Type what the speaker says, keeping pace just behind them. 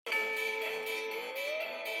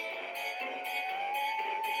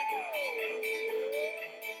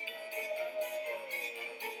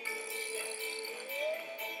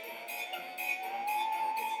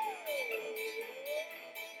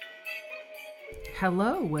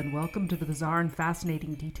Hello and welcome to the Bizarre and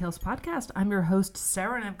Fascinating Details podcast. I'm your host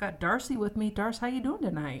Sarah, and I've got Darcy with me. Darcy, how you doing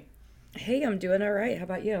tonight? Hey, I'm doing all right. How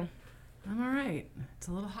about you? I'm all right. It's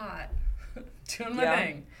a little hot. Doing my Yeah.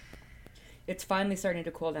 thing. It's finally starting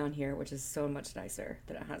to cool down here, which is so much nicer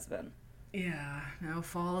than it has been. Yeah, now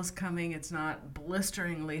fall is coming. It's not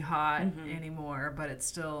blisteringly hot anymore, but it's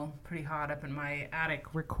still pretty hot up in my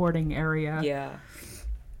attic recording area. Yeah.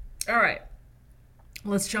 All right,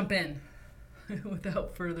 let's jump in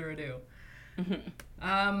without further ado.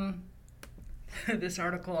 This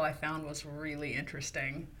article I found was really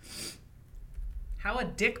interesting. How a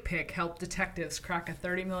dick pic helped detectives crack a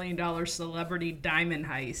 $30 million celebrity diamond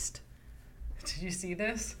heist. Did you see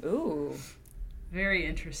this? Ooh. Very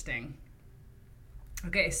interesting.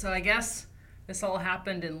 Okay, so I guess this all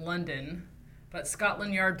happened in London, but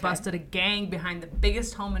Scotland Yard busted a gang behind the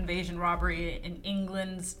biggest home invasion robbery in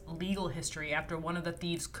England's legal history after one of the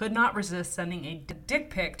thieves could not resist sending a dick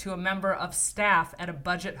pic to a member of staff at a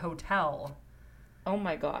budget hotel. Oh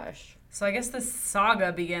my gosh. So I guess this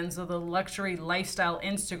saga begins with a luxury lifestyle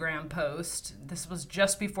Instagram post. This was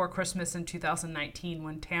just before Christmas in 2019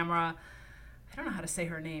 when Tamara, I don't know how to say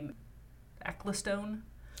her name, Ecclestone?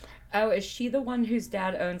 Oh, is she the one whose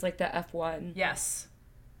dad owns like the F1? Yes.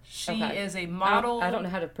 She Okay. is a model. I don't know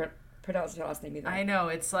how to pronounce her last name either. I know,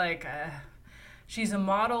 it's like, she's a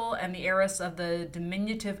model and the heiress of the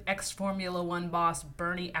diminutive ex-Formula One boss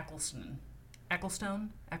Bernie Ecclestone. Ecclestone.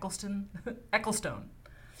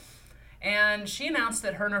 And she announced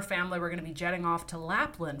that her and her family were going to be jetting off to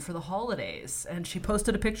Lapland for the holidays. And she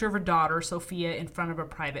posted a picture of her daughter, Sophia, in front of a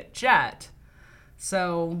private jet.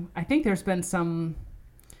 So I think there's been some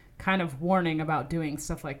kind of warning about doing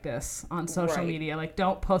stuff like this on social media. Like,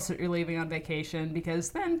 don't post that you're leaving on vacation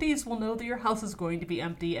because then thieves will know that your house is going to be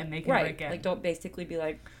empty and they can break in. Like, don't basically be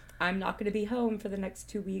like, I'm not going to be home for the next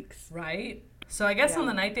 2 weeks. Right? So I guess on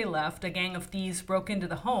the night they left, a gang of thieves broke into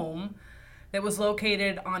the home that was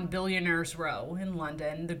located on Billionaires Row in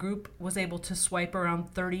London. The group was able to swipe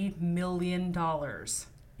around $30 million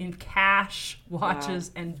in cash,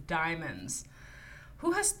 watches, and diamonds.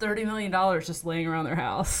 Who has $30 million just laying around their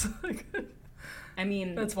house? I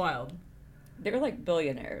mean, That's wild. they're like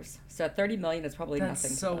billionaires, so 30 million is probably That's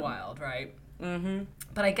nothing. so wild, right? Mm-hmm.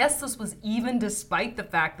 But I guess this was even despite the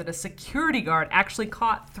fact that a security guard actually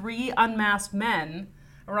caught 3 unmasked men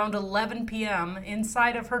around 11 p.m.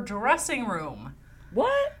 inside of her dressing room.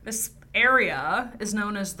 What? This area is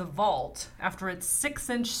known as the Vault after its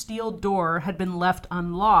 6-inch steel door had been left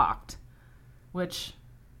unlocked. Which,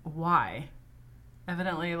 why?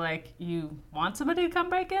 Evidently, like, you want somebody to come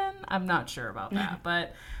break in? I'm not sure about that.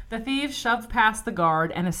 But the thieves shoved past the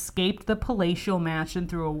guard and escaped the palatial mansion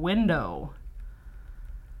through a window.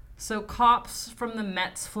 So cops from the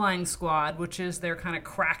Met's Flying Squad, which is their kind of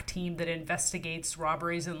crack team that investigates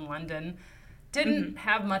robberies in London, didn't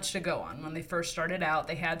have much to go on when they first started out.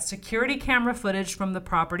 They had security camera footage from the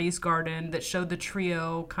property's garden that showed the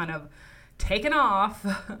trio kind of taken off.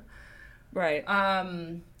 Right.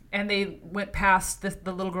 And they went past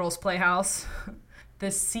the little girl's playhouse. The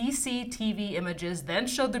CCTV images then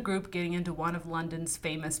showed the group getting into one of London's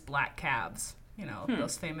famous black cabs. You know,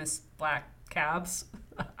 those famous black cabs.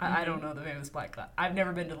 I don't know the famous black cab. I've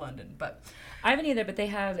never been to London, but I haven't either, but they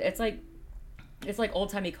have it's like old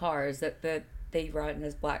timey cars that they run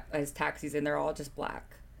as taxis, and they're all just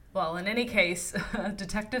black. well, in any case,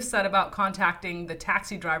 detectives set about contacting the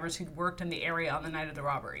taxi drivers who'd worked in the area on the night of the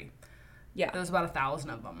robbery. Yeah. There was about 1,000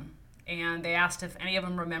 of them. And they asked if any of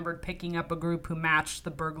them remembered picking up a group who matched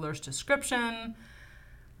the burglar's description.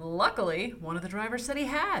 Luckily, one of the drivers said he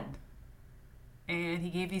had. And he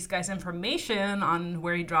gave these guys information on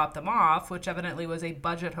where he dropped them off, which evidently was a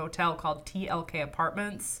budget hotel called TLK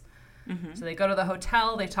Apartments. So they go to the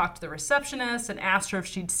hotel, they talk to the receptionist and asked her if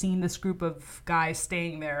she'd seen this group of guys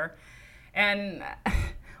staying there. And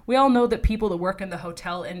we all know that people that work in the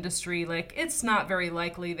hotel industry, like, it's not very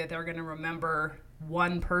likely that they're going to remember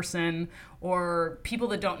one person or people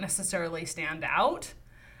that don't necessarily stand out.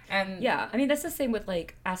 And Yeah, I mean, that's the same with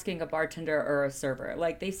like asking a bartender or a server.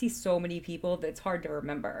 Like, they see so many people that it's hard to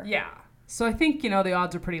remember. yeah. So I think, the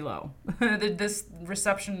odds are pretty low. This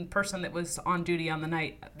reception person that was on duty on the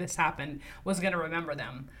night this happened was going to remember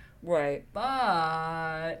them. Right.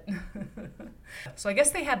 But so I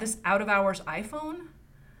guess they had this out of hours iPhone,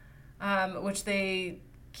 which they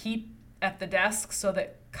keep at the desk so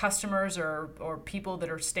that customers or people that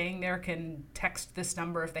are staying there can text this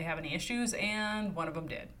number if they have any issues, and one of them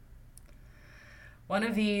did. One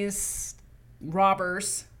of these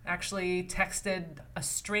robbers actually texted a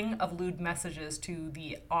string of lewd messages to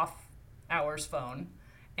the off hours phone,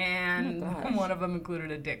 and Oh my gosh. one of them included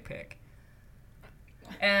a dick pic.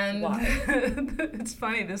 And Why? it's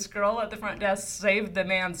funny, this girl at the front desk saved the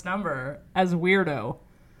man's number as weirdo.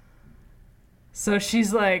 So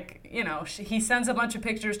she's like, he sends a bunch of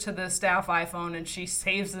pictures to the staff iPhone and she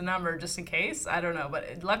saves the number just in case. I don't know,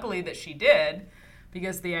 but luckily that she did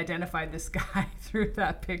because they identified this guy through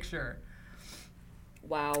that picture.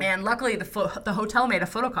 Wow. And luckily the hotel made a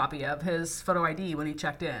photocopy of his photo ID when he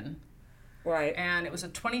checked in. Right. And it was a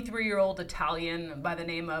 23-year-old Italian by the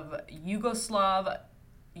name of Yugoslav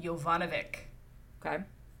Jovanovic. Okay.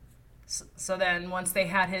 So then once they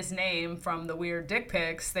had his name from the weird dick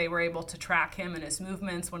pics, they were able to track him and his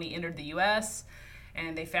movements when he entered the U.S.,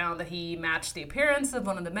 and they found that he matched the appearance of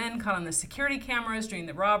one of the men caught on the security cameras during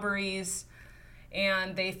the robberies.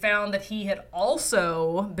 And they found that he had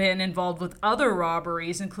also been involved with other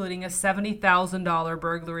robberies, including a $70,000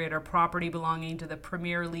 burglary at a property belonging to the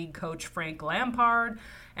Premier League coach Frank Lampard,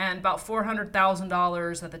 and about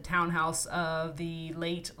 $400,000 at the townhouse of the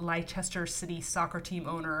late Leicester City soccer team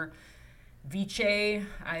owner Vice.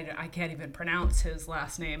 I can't even pronounce his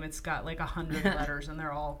last name. It's got like 100 letters and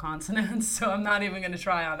they're all consonants, so I'm not even going to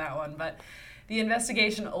try on that one. But the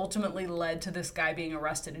investigation ultimately led to this guy being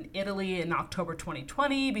arrested in Italy in October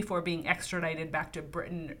 2020 before being extradited back to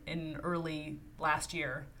Britain in early last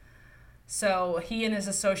year. So he and his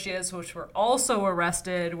associates, which were also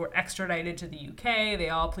arrested, were extradited to the UK. They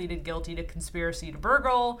all pleaded guilty to conspiracy to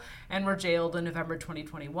burgle and were jailed in November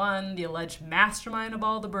 2021. The alleged mastermind of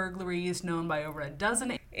all the burglaries, known by over a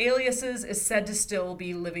dozen aliases, is said to still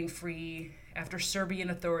be living free after Serbian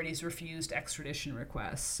authorities refused extradition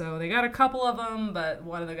requests. So they got a couple of them, but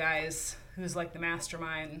one of the guys who's like the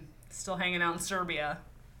mastermind still hanging out in Serbia.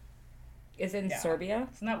 Is it in Serbia?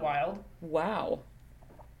 Isn't that wild? Wow.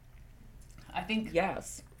 I think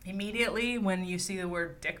Yes. immediately when you see the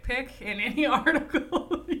word dick pic in any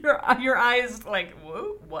article, your eyes like,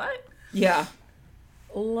 whoa, what? Yeah.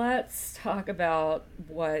 Let's talk about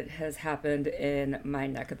what has happened in my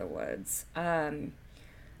neck of the woods.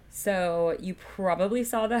 So you probably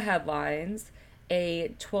saw the headlines.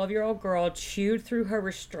 A 12-year-old girl chewed through her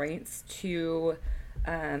restraints to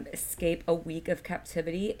escape a week of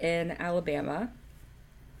captivity in Alabama.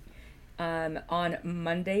 On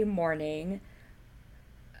Monday morning,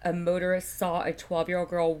 a motorist saw a 12-year-old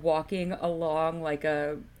girl walking along like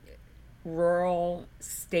a rural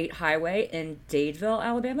state highway in Dadeville,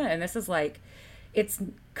 Alabama. And this is like, it's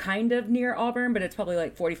kind of near Auburn, but it's probably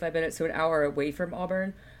like 45 minutes to an hour away from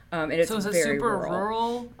Auburn. And it's So is it very super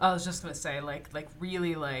rural? I was just gonna say like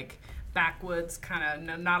really like backwoods, kind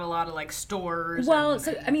of not a lot of like stores. Well, and,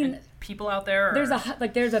 so I mean, people out there.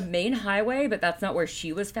 There's a main highway, but that's not where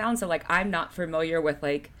she was found. So like, I'm not familiar with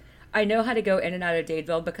like, I know how to go in and out of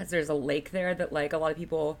Dadeville because there's a lake there that like a lot of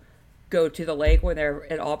people go to the lake when they're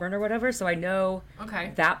in Auburn or whatever. So I know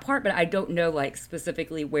that part, but I don't know like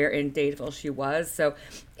specifically where in Dadeville she was. So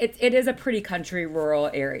it is a pretty country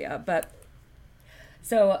rural area, but.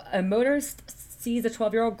 So a motorist sees a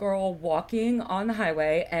 12-year-old girl walking on the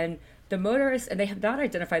highway, and the motorist, and they have not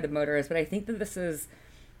identified the motorist, but I think that this is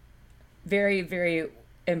very, very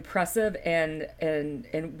impressive and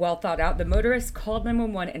well thought out. The motorist called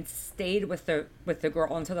 911 and stayed with the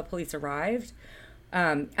girl until the police arrived,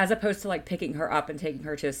 as opposed to like picking her up and taking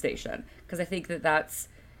her to a station, because I think that's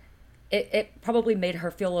it probably made her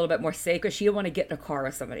feel a little bit more safe because she didn't want to get in a car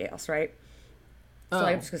with somebody else, right? So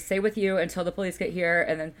I'm just going to stay with you until the police get here.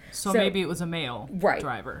 And then. So maybe it was a male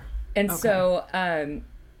driver. And so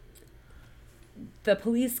the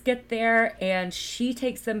police get there and she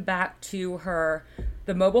takes them back to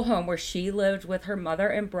the mobile home where she lived with her mother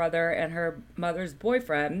and brother and her mother's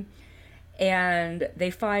boyfriend. And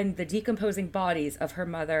they find the decomposing bodies of her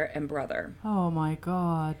mother and brother. Oh my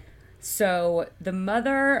God. So the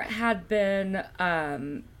mother had been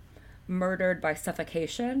murdered by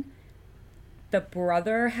suffocation. The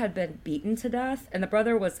brother had been beaten to death, and the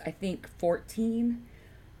brother was, I think, 14.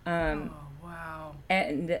 Oh, wow.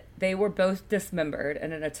 And they were both dismembered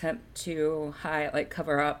in an attempt to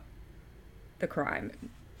cover up the crime.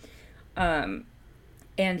 And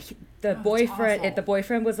the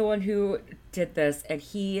boyfriend was the one who did this, and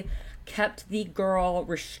he kept the girl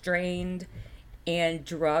restrained and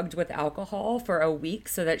drugged with alcohol for a week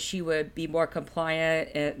so that she would be more compliant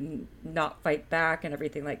and not fight back and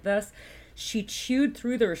everything like this. She chewed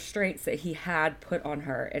through the restraints that he had put on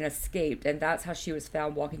her and escaped, and that's how she was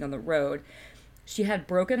found walking on the road. She had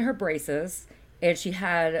broken her braces, and she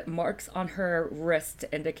had marks on her wrist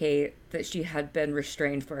to indicate that she had been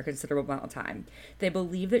restrained for a considerable amount of time. They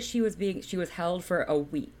believe that she was held for a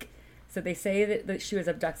week. So they say that she was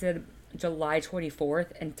abducted July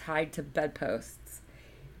 24th and tied to bedposts.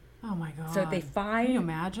 Oh my God. So they find... Can you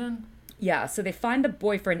imagine? Yeah, so they find the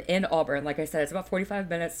boyfriend in Auburn. Like I said, it's about 45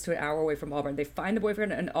 minutes to an hour away from Auburn. They find the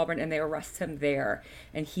boyfriend in Auburn and they arrest him there.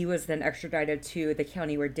 And he was then extradited to the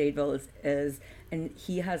county where Dadeville is. And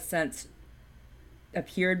he has since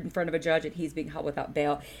appeared in front of a judge and he's being held without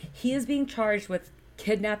bail. He is being charged with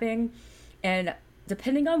kidnapping. And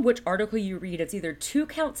depending on which article you read, it's either 2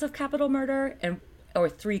 counts of capital murder or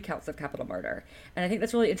 3 counts of capital murder. And I think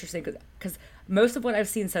that's really interesting because most of what I've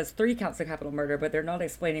seen says 3 counts of capital murder, but they're not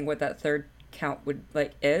explaining what that third count would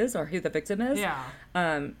is or who the victim is. Yeah.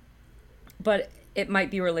 But it might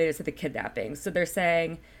be related to the kidnapping. So they're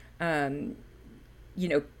saying,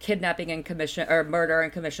 kidnapping and commission or murder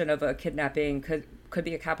and commission of a kidnapping could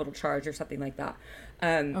be a capital charge or something like that.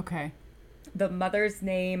 Okay. The mother's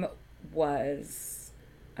name was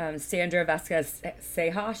Sandra Vasquez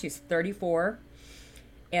Ceja. She's 34.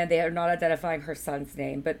 And they are not identifying her son's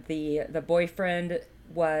name, but the boyfriend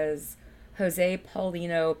was Jose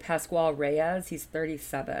Paulino Pascual Reyes. He's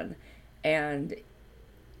 37. And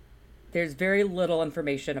there's very little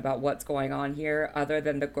information about what's going on here other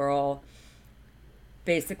than the girl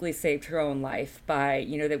basically saved her own life by,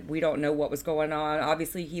 that we don't know what was going on.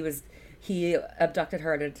 Obviously, he abducted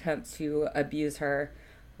her in an attempt to abuse her.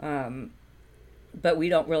 But we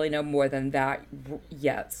don't really know more than that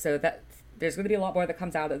yet. So there's going to be a lot more that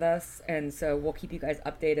comes out of this, and so we'll keep you guys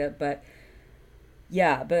updated. But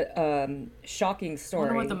shocking story.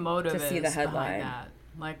 I wonder what the motive to see is the headline. behind that.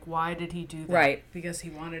 Like, why did he do that? Right. Because he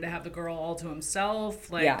wanted to have the girl all to himself?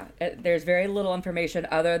 There's very little information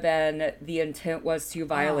other than the intent was to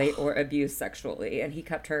violate or abuse sexually, and he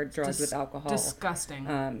kept her drugged with alcohol.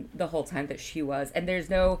 Disgusting. The whole time that she was. And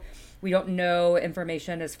we don't know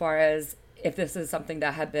information as far as if this is something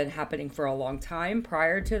that had been happening for a long time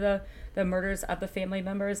prior to the murders of the family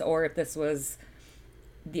members, or if this was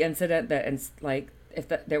the incident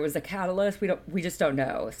that, there was a catalyst. We just don't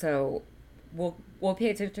know. So we'll pay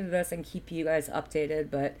attention to this and keep you guys updated.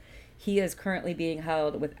 But he is currently being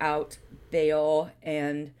held without bail,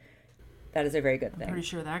 and that is a very good thing. I'm pretty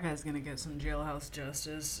sure that guy's gonna get some jailhouse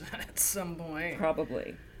justice at some point.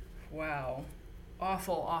 Probably. Wow.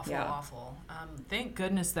 Awful. Yeah. Thank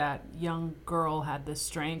goodness that young girl had the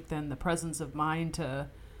strength and the presence of mind to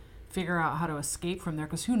figure out how to escape from there,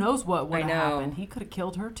 because who knows what would have happened. He could have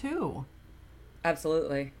killed her too.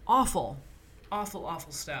 Absolutely. Awful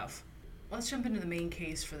stuff. Let's jump into the main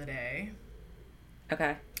case for the day.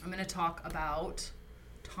 Okay. I'm going to talk about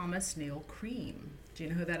Thomas Neal Cream. Do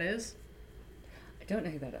you know who that is? I don't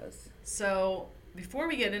know who that is. So before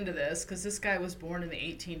we get into this, because this guy was born in the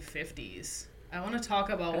 1850s, I want to talk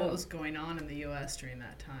about what was going on in the U.S. during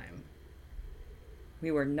that time.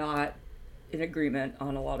 We were not in agreement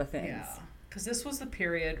on a lot of things. Yeah, because this was the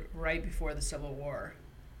period right before the Civil War.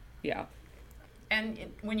 Yeah. And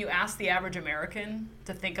when you ask the average American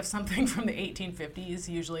to think of something from the 1850s,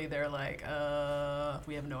 usually they're like,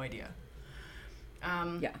 we have no idea.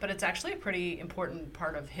 But it's actually a pretty important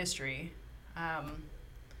part of history.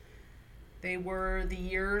 They were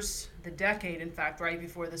the decade, in fact, right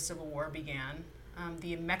before the Civil War began.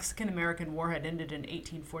 The Mexican-American War had ended in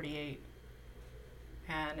 1848.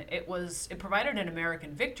 And it provided an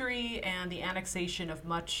American victory and the annexation of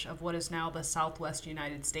much of what is now the Southwest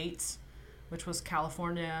United States, which was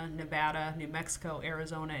California, Nevada, New Mexico,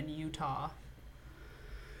 Arizona, and Utah.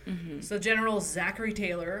 Mm-hmm. So General Zachary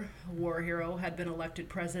Taylor, a war hero, had been elected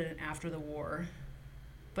president after the war,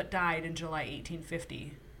 but died in July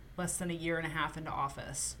 1850, less than a year and a half into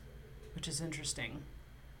office, which is interesting.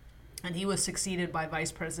 And he was succeeded by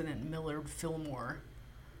Vice President Millard Fillmore,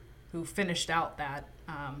 who finished out that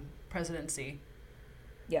presidency.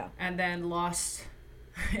 Yeah. And then lost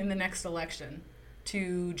in the next election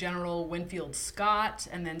to General Winfield Scott,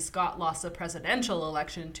 and then Scott lost the presidential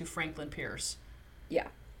election to Franklin Pierce. Yeah.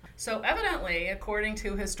 So evidently, according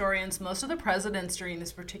to historians, most of the presidents during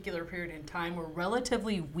this particular period in time were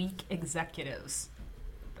relatively weak executives.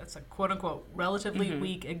 That's a quote-unquote relatively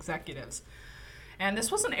weak executives. And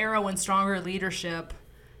this was an era when stronger leadership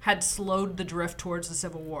had slowed the drift towards the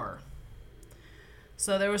Civil War.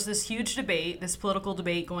 So there was this huge debate, this political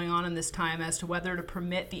debate going on in this time as to whether to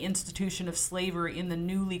permit the institution of slavery in the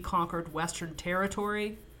newly conquered Western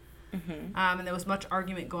territory. Mm-hmm. And there was much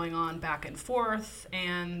argument going on back and forth,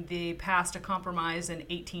 and they passed a compromise in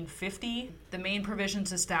 1850. The main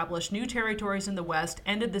provisions established new territories in the West,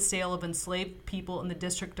 ended the sale of enslaved people in the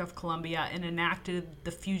District of Columbia, and enacted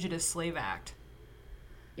the Fugitive Slave Act.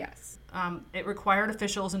 Yes. It required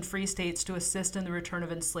officials in free states to assist in the return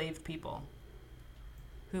of enslaved people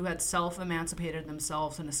who had self-emancipated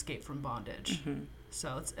themselves and escaped from bondage. Mm-hmm.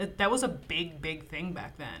 So that was a big, big thing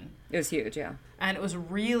back then. It was huge, yeah. And it was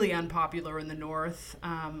really unpopular in the North,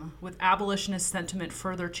 with abolitionist sentiment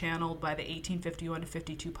further channeled by the 1851 to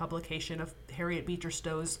 52 publication of Harriet Beecher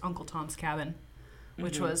Stowe's Uncle Tom's Cabin,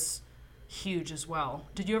 which was huge as well.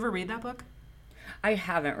 Did you ever read that book? I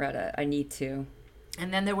haven't read it. I need to.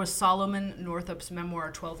 And then there was Solomon Northup's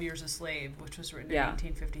memoir, 12 Years a Slave, which was written in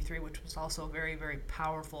 1853, which was also a very, very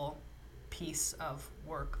powerful piece of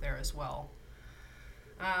work there as well.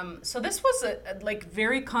 So this was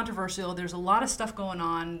very controversial. There's a lot of stuff going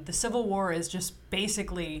on. The Civil War is just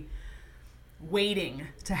basically waiting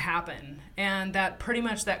to happen, and that pretty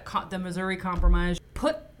much the Missouri Compromise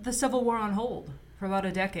put the Civil War on hold for about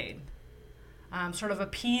a decade. Sort of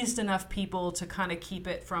appeased enough people to kind of keep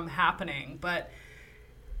it from happening, but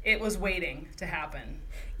it was waiting to happen.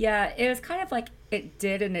 Yeah, it was kind of like it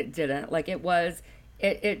did and it didn't. Like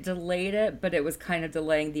it delayed it, but it was kind of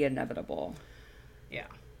delaying the inevitable. Yeah.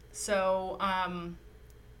 So,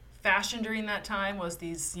 fashion during that time was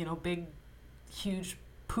these, big, huge,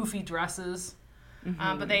 poofy dresses.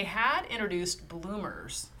 But they had introduced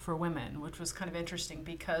bloomers for women, which was kind of interesting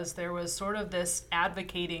because there was sort of this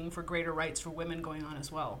advocating for greater rights for women going on as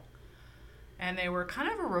well. And they were kind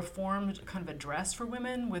of a reformed kind of a dress for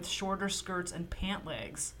women with shorter skirts and pant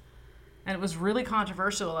legs. And it was really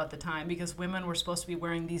controversial at the time because women were supposed to be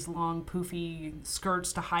wearing these long, poofy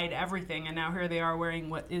skirts to hide everything. And now here they are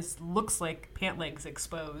wearing what looks like pant legs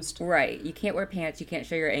exposed. Right. You can't wear pants. You can't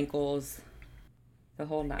show your ankles. The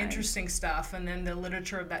whole nine. Interesting stuff. And then the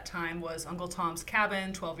literature of that time was Uncle Tom's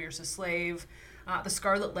Cabin, 12 Years a Slave. The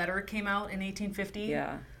Scarlet Letter came out in 1850.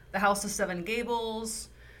 Yeah. The House of Seven Gables.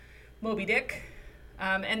 Moby Dick.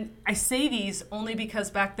 And I say these only because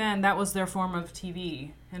back then that was their form of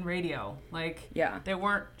TV and radio. There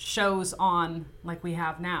weren't shows on like we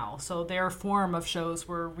have now. So their form of shows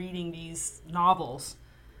were reading these novels.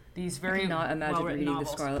 These very well-written novels. I cannot imagine reading The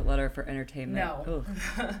Scarlet Letter for entertainment. No.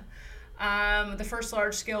 The first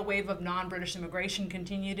large-scale wave of non-British immigration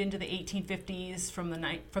continued into the 1850s from the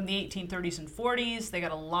 1830s and 40s. They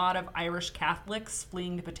got a lot of Irish Catholics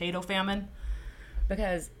fleeing the potato famine.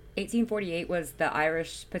 Because 1848 was the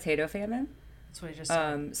Irish potato famine. That's what I just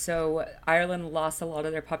said. So Ireland lost a lot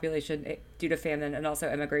of their population due to famine and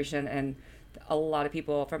also immigration, and a lot of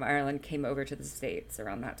people from Ireland came over to the States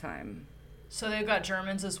around that time. So they've got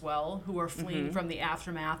Germans as well who are fleeing from the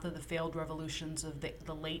aftermath of the failed revolutions of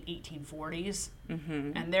the late 1840s.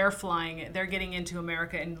 And they're getting into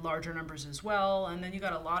America in larger numbers as well. And then you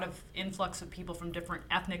got a lot of influx of people from different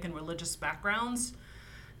ethnic and religious backgrounds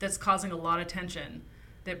that's causing a lot of tension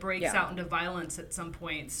that breaks out into violence at some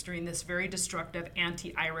points during this very destructive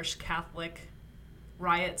anti-Irish Catholic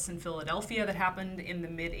riots in Philadelphia that happened in the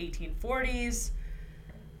mid-1840s.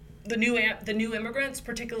 The new immigrants,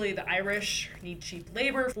 particularly the Irish, need cheap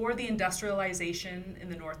labor for the industrialization in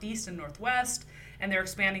the Northeast and Northwest, and they're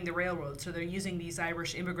expanding the railroads. So they're using these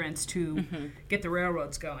Irish immigrants to get the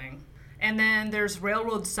railroads going. And then there's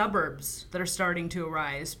railroad suburbs that are starting to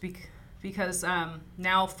arise because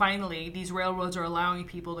now finally these railroads are allowing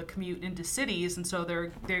people to commute into cities, and so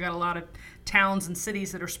they got a lot of towns and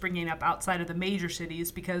cities that are springing up outside of the major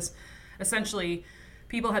cities because essentially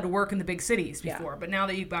people had to work in the big cities before, but now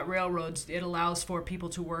that you've got railroads, it allows for people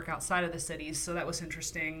to work outside of the cities, so that was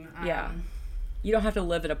interesting. You don't have to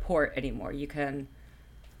live at a port anymore. You can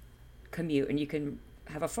commute, and you can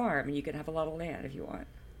have a farm, and you can have a lot of land if you want.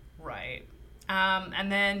 Right.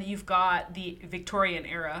 And then you've got the Victorian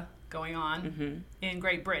era going on. In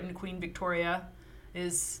Great Britain, Queen Victoria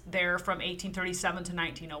is there from 1837 to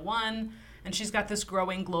 1901, and she's got this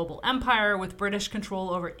growing global empire with British control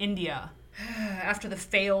over India. After the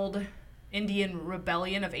failed Indian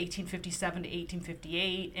Rebellion of 1857 to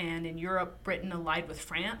 1858, and in Europe, Britain allied with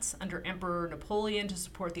France under Emperor Napoleon to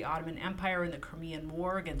support the Ottoman Empire in the Crimean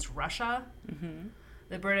War against Russia.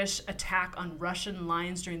 The British attack on Russian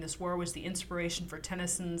lines during this war was the inspiration for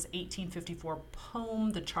Tennyson's 1854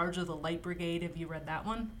 poem, The Charge of the Light Brigade. Have you read that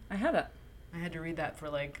one? I haven't. I had to read that for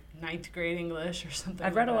ninth grade English or something.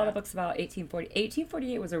 I've read a lot of books about 1840.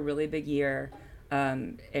 1848 was a really big year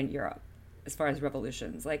in Europe as far as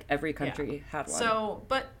revolutions. Every country had one. So,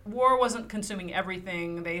 but war wasn't consuming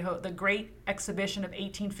everything. The Great Exhibition of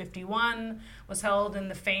 1851 was held in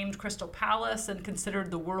the famed Crystal Palace and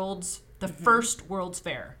considered the first World's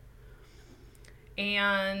Fair.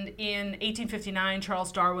 And in 1859,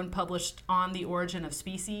 Charles Darwin published On the Origin of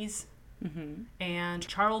Species. And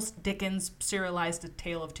Charles Dickens serialized A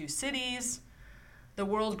Tale of Two Cities. The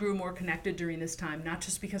world grew more connected during this time, not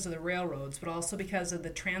just because of the railroads, but also because of the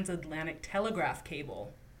transatlantic telegraph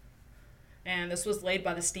cable. And this was laid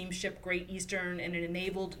by the steamship Great Eastern, and it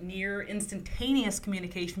enabled near instantaneous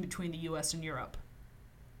communication between the U.S. and Europe.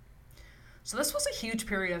 So this was a huge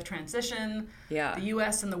period of transition. Yeah. The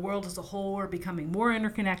U.S. and the world as a whole were becoming more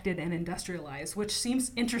interconnected and industrialized, which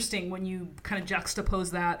seems interesting when you kind of juxtapose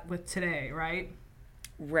that with today, right?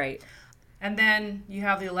 Right. And then you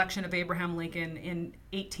have the election of Abraham Lincoln in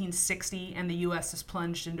 1860, and the U.S. is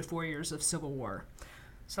plunged into 4 years of civil war.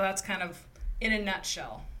 So that's kind of in a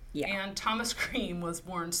nutshell. Yeah. And Thomas Cream was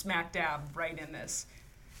born smack dab right in this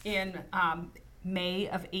in May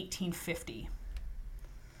of 1850.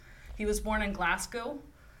 He was born in Glasgow,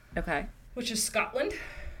 Okay. which is Scotland,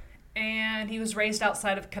 and he was raised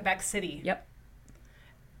outside of Quebec City. Yep.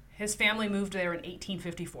 His family moved there in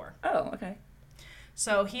 1854. Oh, okay.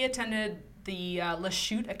 So he attended the Le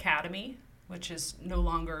Chute Academy, which is no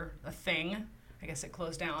longer a thing. I guess it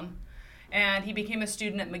closed down. And he became a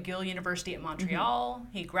student at McGill University at Montreal.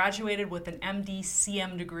 Mm-hmm. He graduated with an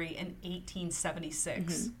MD-CM degree in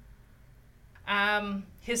 1876. Mm-hmm.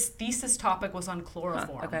 His thesis topic was on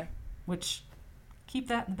chloroform, Okay. which, keep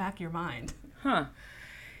that in the back of your mind. Huh.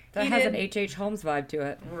 That has an H.H. Holmes vibe to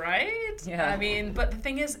it. Right? Yeah. I mean, but the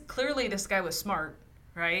thing is, clearly this guy was smart,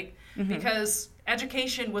 right? Mm-hmm. Because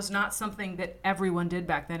education was not something that everyone did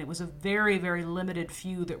back then. It was a very, very limited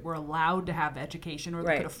few that were allowed to have education or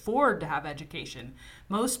that could afford to have education.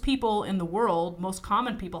 Most people in the world, most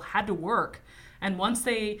common people, had to work. And once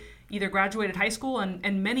they either graduated high school,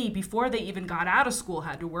 and many before they even got out of school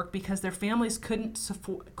had to work because their families couldn't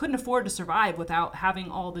afford to survive without having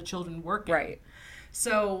all the children working. Right.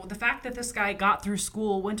 So the fact that this guy got through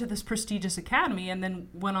school, went to this prestigious academy, and then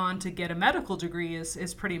went on to get a medical degree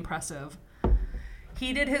is pretty impressive.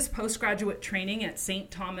 He did his postgraduate training at St.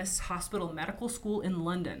 Thomas Hospital Medical School in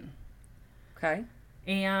London. Okay.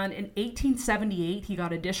 And in 1878, he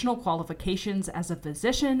got additional qualifications as a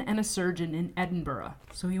physician and a surgeon in Edinburgh.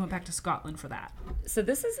 So he went back to Scotland for that. So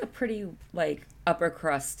this is a pretty, upper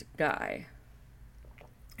crust guy.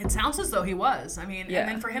 It sounds as though he was. I mean, Yeah. and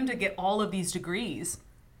then for him to get all of these degrees,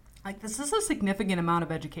 this is a significant amount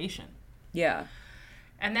of education. Yeah.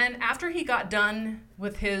 And then after he got done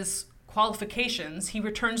with his qualifications, he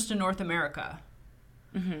returns to North America.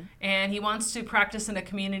 Mm-hmm. And he wants to practice in a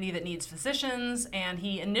community that needs physicians. And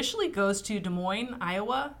he initially goes to Des Moines,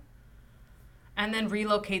 Iowa, and then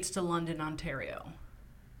relocates to London, Ontario.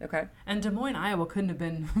 Okay. And Des Moines, Iowa couldn't have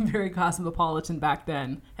been very cosmopolitan back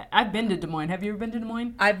then. I've been to Des Moines. Have you ever been to Des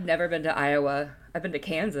Moines? I've never been to Iowa. I've been to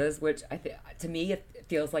Kansas, which to me it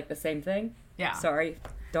feels like the same thing. Yeah. Sorry,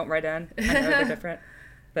 don't write in. I know they're different,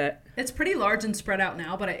 but It's pretty large and spread out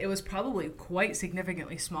now, but it was probably quite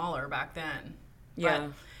significantly smaller back then. yeah. But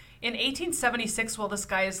in 1876, while this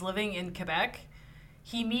guy is living in Quebec,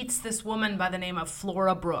 he meets this woman by the name of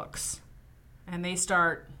Flora Brooks, and they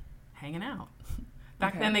start hanging out.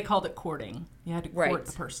 Back then, they called it courting. You had to court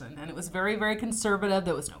the person, and it was very, very conservative.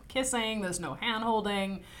 There was no kissing. There was no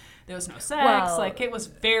hand-holding. There was no sex. Well, it was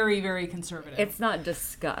very, very conservative. It's not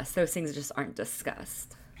discussed. Those things just aren't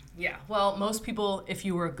discussed. Yeah. Well, most people, if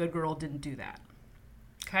you were a good girl, didn't do that.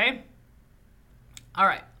 Okay? All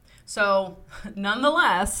right. So,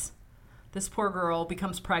 nonetheless, this poor girl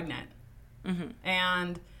becomes pregnant. Mm-hmm.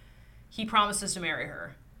 And he promises to marry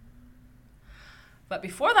her. But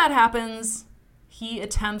before that happens, he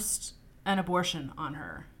attempts an abortion on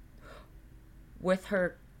her. With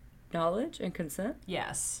her knowledge and consent?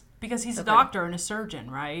 Yes. Because he's a doctor and a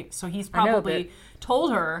surgeon, right? So he's probably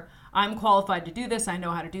told her, I'm qualified to do this. I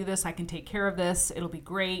know how to do this. I can take care of this. It'll be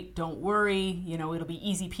great. Don't worry. It'll be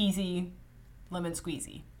easy peasy, lemon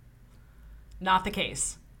squeezy. Not the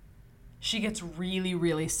case. She gets really,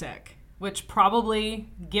 really sick, which probably,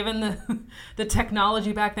 given the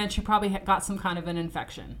technology back then, she probably got some kind of an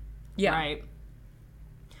infection. Yeah. Right?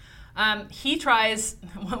 He tries,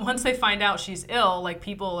 once they find out she's ill,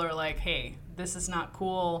 people are like, hey, this is not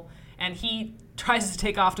cool. And he tries to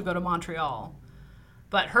take off to go to Montreal.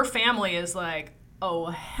 But her family is like, oh,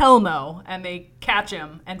 hell no. And they catch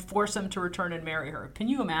him and force him to return and marry her. Can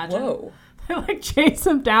you imagine? Whoa. They chase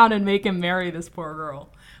him down and make him marry this poor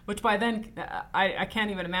girl. Which by then, I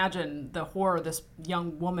can't even imagine the horror this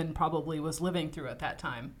young woman probably was living through at that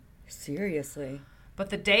time. Seriously. But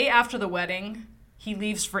the day after the wedding, he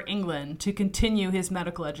leaves for England to continue his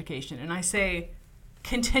medical education. And I say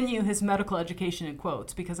continue his medical education in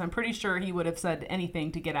quotes because I'm pretty sure he would have said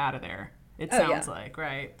anything to get out of there. It sounds like,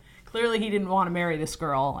 right? Clearly he didn't want to marry this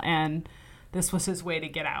girl, and this was his way to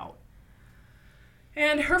get out.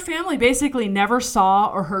 And her family basically never saw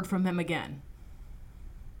or heard from him again.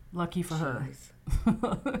 Lucky for her.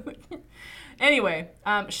 Anyway,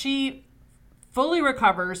 she fully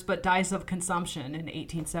recovers but dies of consumption in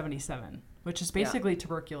 1877, which is basically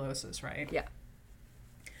tuberculosis, right? Yeah.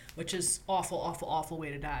 Which is awful, awful, awful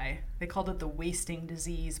way to die. They called it the wasting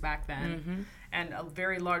disease back then. And a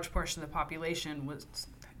very large portion of the population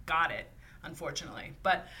got it, unfortunately.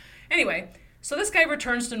 But anyway, so this guy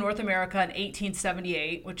returns to North America in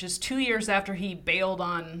 1878, which is 2 years after he bailed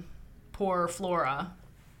on poor Flora.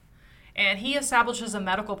 And he establishes a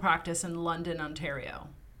medical practice in London, Ontario.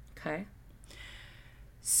 Okay.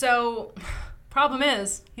 So, problem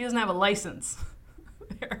is, he doesn't have a license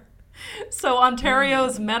there. So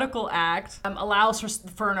Ontario's Medical Act allows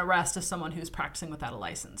for an arrest of someone who's practicing without a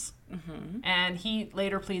license. And he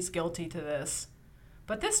later pleads guilty to this.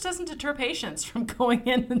 But this doesn't deter patients from going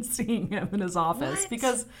in and seeing him in his office. What?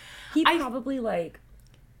 Because he probably, like,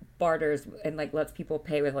 barters and, like, lets people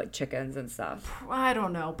pay with, like, chickens and stuff. I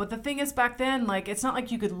don't know. But the thing is, back then, like, it's not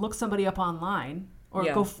like you could look somebody up online. Or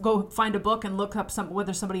Yeah. go find a book and look up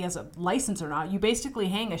whether somebody has a license or not. You basically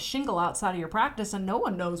hang a shingle outside of your practice and no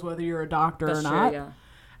one knows whether you're a doctor That's or true, not. yeah.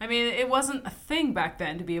 I mean, it wasn't a thing back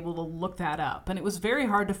then to be able to look that up. And it was very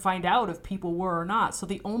hard to find out if people were or not. So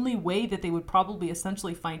the only way that they would probably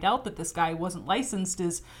essentially find out that this guy wasn't licensed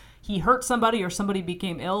is he hurt somebody or somebody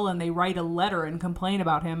became ill and they write a letter and complain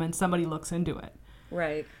about him and somebody looks into it.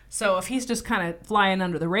 Right. So if he's just kind of flying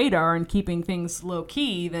under the radar and keeping things low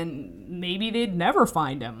key, then maybe they'd never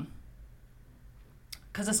find him.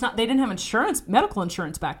 Because they didn't have medical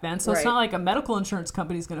insurance back then. So It's not like a medical insurance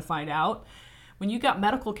company's going to find out. When you got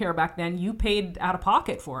medical care back then, you paid out of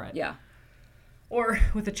pocket for it. Yeah. Or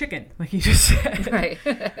with a chicken, like you just said. Right.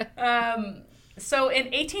 So in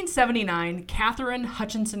 1879, Catherine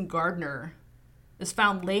Hutchinson Gardner is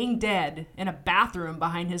found laying dead in a bathroom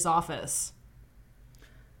behind his office.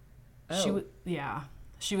 Oh.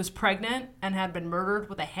 She was pregnant and had been murdered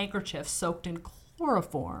with a handkerchief soaked in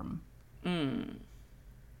chloroform.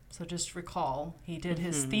 So just recall, he did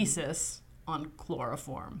his thesis on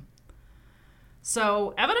chloroform.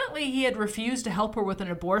 So evidently he had refused to help her with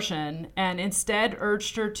an abortion and instead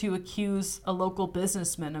urged her to accuse a local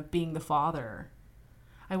businessman of being the father.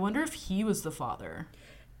 I wonder if he was the father.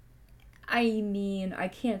 I mean, I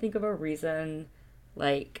can't think of a reason,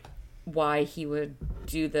 like, why he would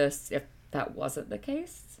do this if that wasn't the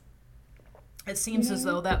case. It seems as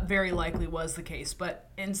though that very likely was the case. But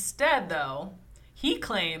instead, though, he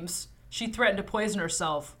claims she threatened to poison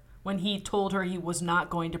herself when he told her he was not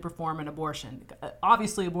going to perform an abortion.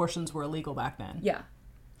 Obviously, abortions were illegal back then. Yeah.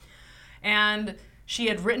 And she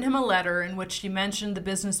had written him a letter in which she mentioned the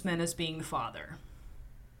businessman as being the father.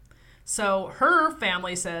 So her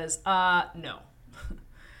family says, no.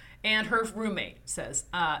 And her roommate says,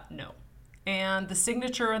 no. And the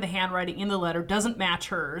signature and the handwriting in the letter doesn't match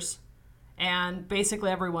hers. And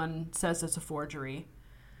basically everyone says it's a forgery.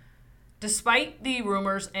 Despite the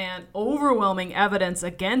rumors and overwhelming evidence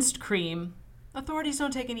against Cream, authorities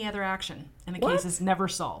don't take any other action. And the case is never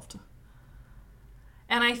solved.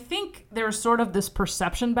 And I think there was sort of this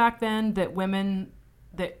perception back then that women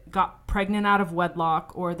that got pregnant out of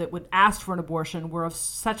wedlock or that would ask for an abortion were of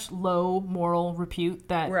such low moral repute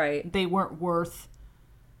that they weren't worth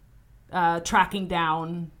tracking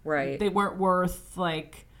down. Right. They weren't worth,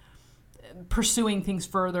 like, pursuing things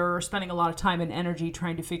further or spending a lot of time and energy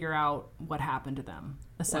trying to figure out what happened to them,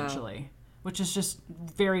 essentially. Wow. Which is just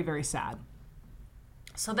very, very sad.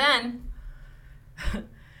 So then,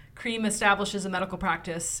 Cream establishes a medical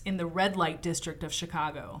practice in the red light district of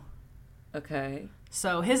Chicago. Okay.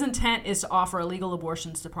 So his intent is to offer illegal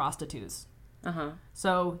abortions to prostitutes.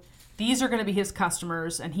 So these are going to be his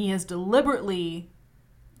customers, and he has deliberately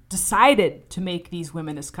decided to make these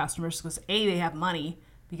women his customers because A, they have money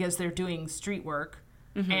because they're doing street work,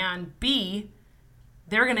 and B,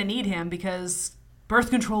 they're going to need him because birth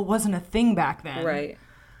control wasn't a thing back then. Right.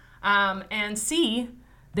 And C,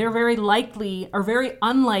 they're very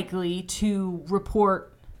unlikely to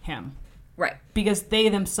report him. Right. Because they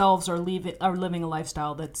themselves are living a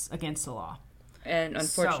lifestyle that's against the law. And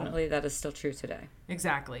unfortunately, that is still true today.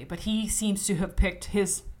 Exactly. But he seems to have picked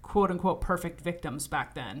his quote-unquote perfect victims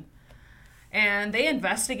back then. And they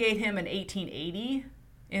investigate him in 1880,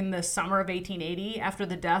 in the summer of 1880, after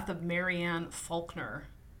the death of Marianne Faulkner.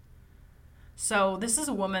 So this is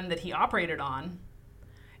a woman that he operated on,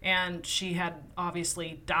 and she had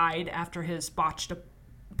obviously died after his botched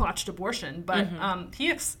abortion, but he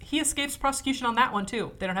escapes prosecution on that one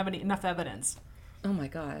too. They don't have enough evidence. Oh my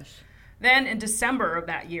gosh. Then in December of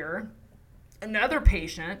that year, another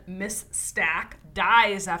patient, Miss Stack,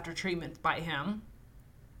 dies after treatment by him,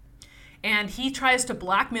 and he tries to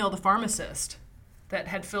blackmail the pharmacist that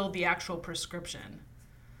had filled the actual prescription.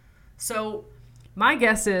 So My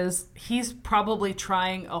guess is he's probably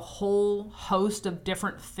trying a whole host of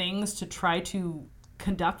different things to try to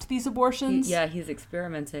conduct these abortions. Yeah, he's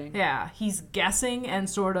experimenting. Yeah, he's guessing and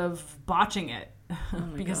sort of botching it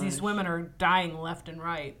because these gosh. women are dying left and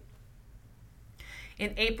right.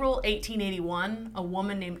 In April 1881, a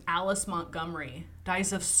woman named Alice Montgomery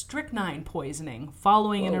dies of strychnine poisoning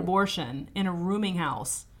following an Whoa. abortion in a rooming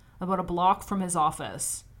house about a block from his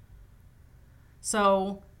office.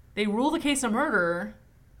 So they rule the case a murder,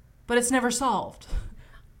 but it's never solved.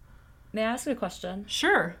 May I ask a question?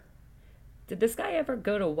 Sure, Did this guy ever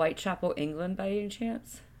go to Whitechapel, England by any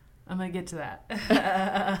chance? I'm going to get to that.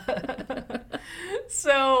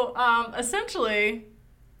 So essentially,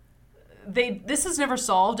 this is never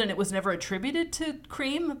solved and it was never attributed to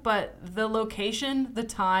Cream, but the location, the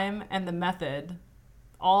time, and the method,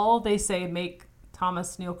 all they say make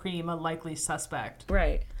Thomas Neal Cream a likely suspect.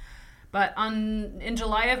 Right. But in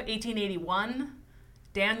July of 1881,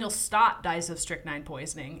 Daniel Stott dies of strychnine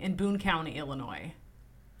poisoning in Boone County, Illinois.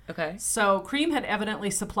 Okay. So Cream had evidently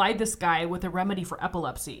supplied this guy with a remedy for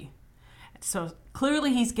epilepsy. So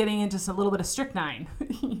clearly he's getting into a little bit of strychnine.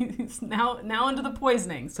 He's now into the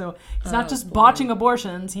poisoning. So he's not just botching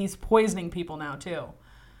abortions, he's poisoning people now too.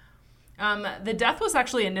 The death was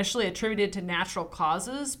actually initially attributed to natural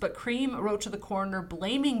causes, but Cream wrote to the coroner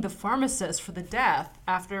blaming the pharmacist for the death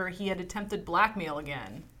after he had attempted blackmail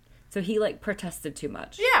again. So he like protested too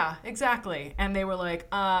much. Yeah, exactly. And they were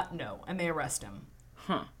like, no. And they arrest him.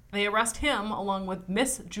 Huh. They arrest him along with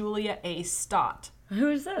Miss Julia A. Stott. Who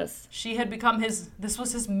is this? She had become this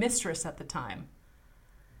was his mistress at the time.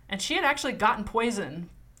 And she had actually gotten poison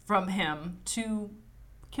from him to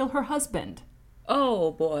kill her husband.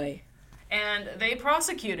 Oh boy. And they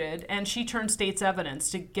prosecuted, and she turned state's evidence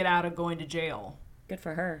to get out of going to jail. Good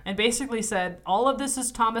for her. And basically said, all of this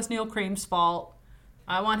is Thomas Neal Cream's fault.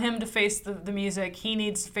 I want him to face the music. He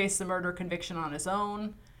needs to face the murder conviction on his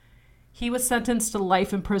own. He was sentenced to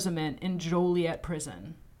life imprisonment in Joliet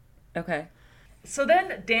prison. Okay. So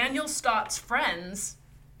then Daniel Stott's friends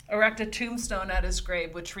erect a tombstone at his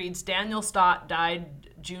grave, which reads, Daniel Stott died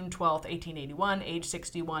June 12th, 1881, age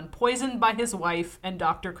 61, poisoned by his wife and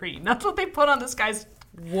Dr. Cream. That's what they put on this guy's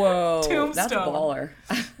Whoa. tombstone. That's baller.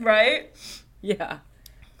 Right? Yeah.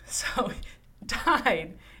 So he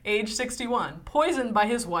died age 61, poisoned by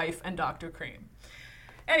his wife and Dr. Cream.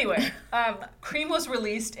 Anyway, Cream was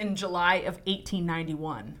released in July of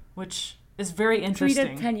 1891, which is very So he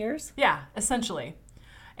interesting. did 10 years? Yeah, essentially.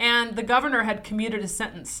 And the governor had commuted his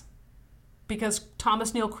sentence because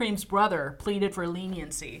Thomas Neal Cream's brother pleaded for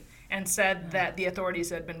leniency and said that the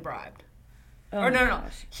authorities had been bribed. Oh Or no.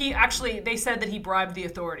 gosh. They said that he bribed the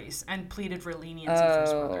authorities and pleaded for leniency for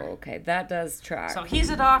his brother. Oh, okay. That does track. So he's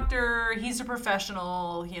a doctor, he's a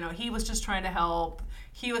professional, he was just trying to help.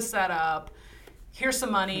 He was set up. Here's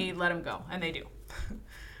some money, let him go. And they do.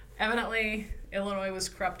 Evidently, Illinois was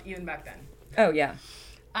corrupt even back then. Oh, yeah.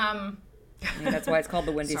 Um, I mean, that's why it's called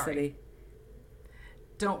the Windy Sorry. City.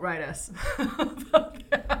 Don't write us about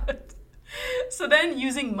that. So then,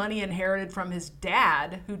 using money inherited from his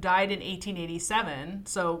dad, who died in 1887,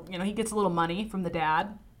 so, he gets a little money from the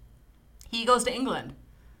dad, he goes to England.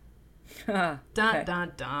 Dun, Okay.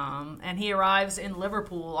 dun, dun. And he arrives in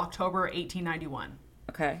Liverpool, October 1891.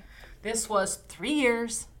 Okay. This was 3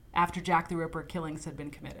 years after Jack the Ripper killings had been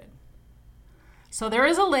committed. So there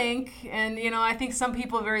is a link, and, I think some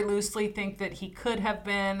people very loosely think that he could have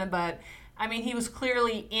been, but, he was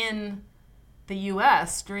clearly in the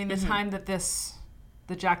U.S. during the time that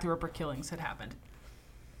the Jack the Ripper killings had happened.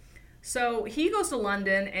 So he goes to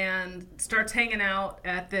London and starts hanging out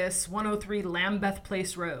at this 103 Lambeth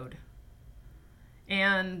Place Road.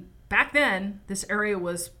 And back then, this area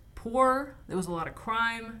was poor. There was a lot of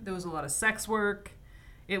crime. There was a lot of sex work.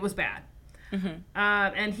 It was bad.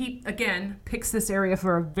 And he, again, picks this area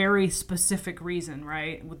for a very specific reason,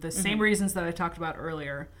 right? With the same reasons that I talked about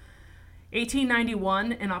earlier.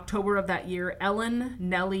 1891, in October of that year, Ellen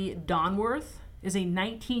Nellie Donworth is a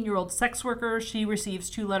 19-year-old sex worker. She receives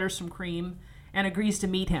 2 letters from Cream and agrees to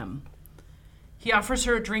meet him. He offers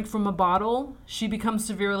her a drink from a bottle. She becomes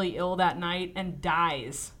severely ill that night and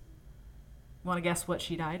dies. Want to guess what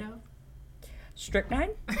she died of?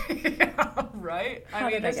 Strychnine? Yeah, right? How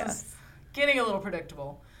did I this guess? is getting a little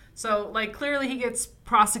predictable. So, clearly he gets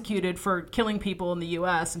prosecuted for killing people in the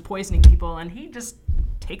U.S. and poisoning people, and he just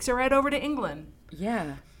takes her right over to England.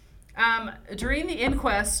 Yeah. During the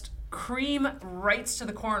inquest, Cream writes to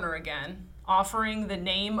the coroner again, offering the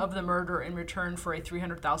name of the murderer in return for a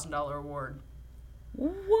 $300,000 award.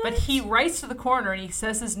 What? But he writes to the coroner and he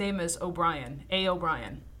says his name is O'Brien, A.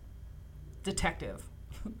 O'Brien, detective.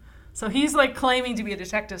 So he's like claiming to be a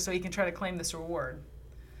detective so he can try to claim this reward.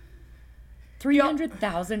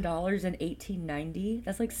 $300,000 in 1890?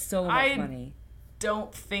 That's like so much money.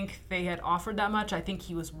 Don't think they had offered that much. I think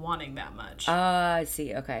he was wanting that much. I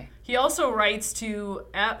see. Okay. He also writes to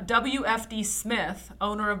W.F.D. Smith,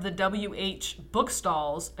 owner of the W.H.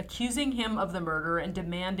 Bookstalls, accusing him of the murder and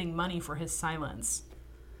demanding money for his silence.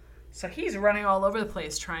 So he's running all over the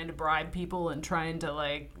place trying to bribe people and trying to,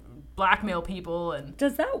 like, blackmail people. And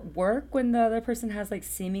does that work when the other person has, like,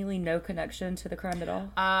 seemingly no connection to the crime at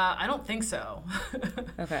all? I don't think so.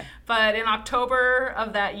 Okay. But in October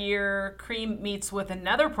of that year, Cream meets with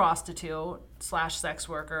another prostitute / sex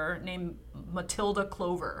worker named Matilda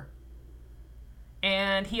Clover.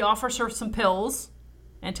 And he offers her some pills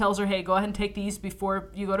and tells her, hey, go ahead and take these before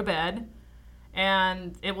you go to bed,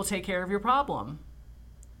 and it will take care of your problem.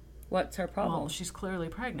 What's her problem? Well, she's clearly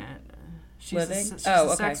pregnant. She's Living?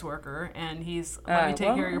 a sex worker, and he's, let me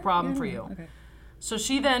take care of your problem for you. Okay. So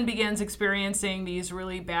she then begins experiencing these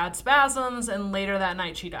really bad spasms, and later that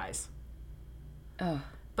night she dies. Oh.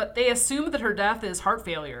 But they assume that her death is heart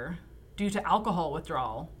failure due to alcohol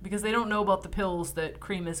withdrawal because they don't know about the pills that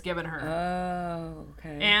Cream has given her. Oh,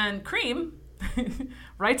 okay. And Cream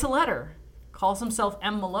writes a letter, calls himself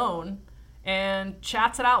M. Malone, and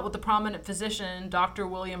chats it out with the prominent physician, Dr.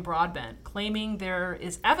 William Broadbent, claiming there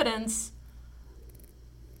is evidence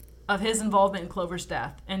of his involvement in Clover's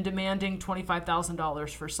death and demanding $25,000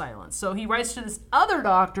 for silence. So he writes to this other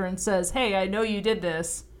doctor and says, hey, I know you did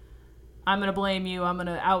this. I'm going to blame you. I'm going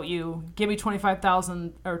to out you. Give me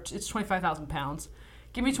 25,000, or it's 25,000 pounds.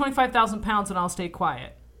 Give me 25,000 pounds and I'll stay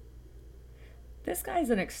quiet. This guy's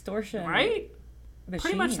an extortion. Right? Machine.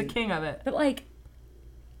 Pretty much the king of it. But, like,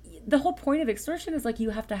 the whole point of extortion is, like,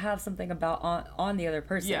 you have to have something about on the other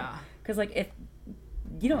person. Yeah. Because, like, if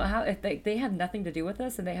you don't have, if they have nothing to do with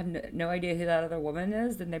this and they have no idea who that other woman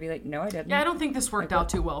is, then they'd be like, no, I didn't. Yeah, I don't think this worked out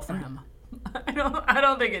too well for him. I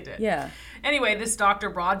don't think it did. Yeah. Anyway, this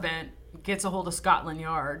Dr. Broadbent gets a hold of Scotland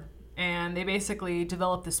Yard, and they basically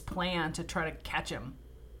develop this plan to try to catch him.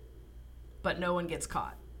 But no one gets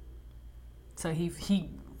caught. So he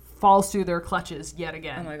falls through their clutches yet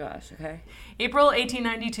again. Oh my gosh, okay. April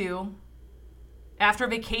 1892, after a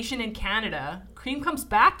vacation in Canada, Cream comes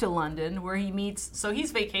back to London where he meets, so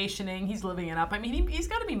he's vacationing, he's living it up. I mean, he's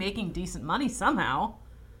got to be making decent money somehow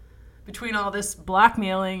between all this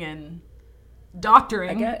blackmailing and doctoring.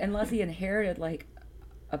 I guess, unless he inherited, like,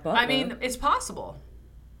 a butler. I mean, it's possible.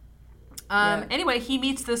 Yeah. Anyway, he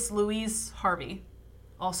meets this Louise Harvey,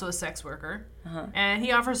 also a sex worker, and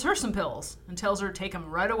he offers her some pills and tells her to take them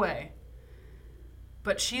right away.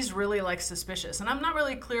 But she's really, like, suspicious. And I'm not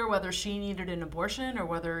really clear whether she needed an abortion or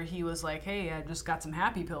whether he was like, hey, I just got some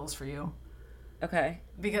happy pills for you. Okay.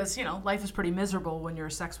 Because, you know, life is pretty miserable when you're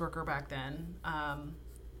a sex worker back then.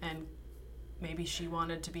 And maybe she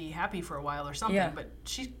wanted to be happy for a while or something. Yeah. But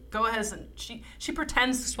she go ahead and she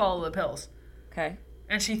pretends to swallow the pills. Okay.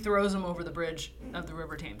 And she throws them over the bridge of the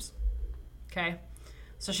River Thames. Okay?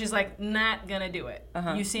 So she's like, not gonna do it.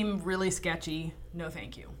 You seem really sketchy. No,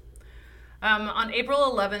 thank you. On April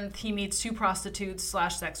 11th, he meets two prostitutes /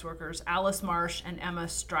 sex workers, Alice Marsh and Emma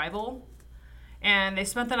Strivel. And they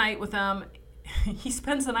spent the night with them. He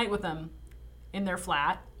spends the night with them in their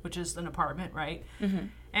flat, which is an apartment, right? Mm-hmm.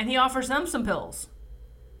 And he offers them some pills,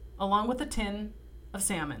 along with a tin of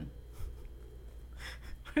salmon.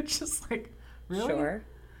 Which is like, really? Sure.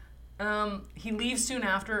 He leaves soon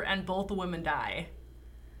after, and both the women die.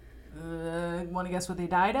 Want to guess what they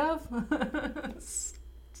died of?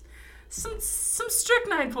 Some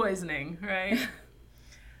strychnine poisoning, right?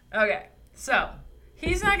 Okay, so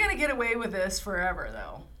he's not gonna get away with this forever,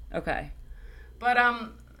 though. Okay. But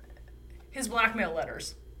his blackmail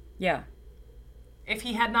letters. Yeah. If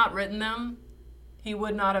he had not written them, he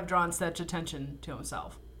would not have drawn such attention to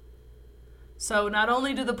himself. So not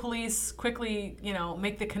only do the police quickly,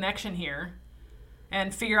 make the connection here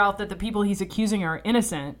and figure out that the people he's accusing are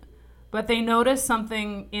innocent, but they notice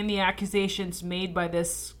something in the accusations made by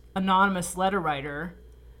this anonymous letter writer.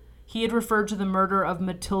 He had referred to the murder of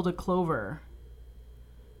Matilda Clover.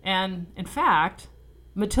 And, in fact,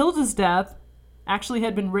 Matilda's death actually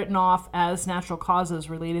had been written off as natural causes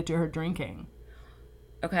related to her drinking.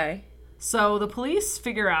 Okay. So the police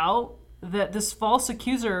figure out that this false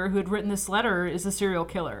accuser who had written this letter is a serial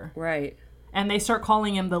killer. Right. And they start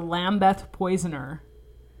calling him the Lambeth Poisoner.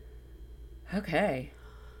 Okay.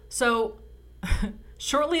 So,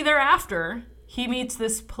 shortly thereafter, he meets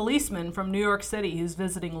this policeman from New York City who's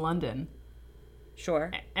visiting London.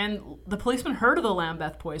 Sure. And the policeman heard of the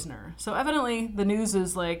Lambeth Poisoner. So evidently the news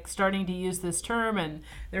is like starting to use this term, and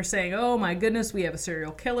they're saying, oh my goodness, we have a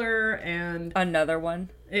serial killer, and another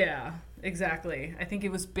one. Yeah, exactly. I think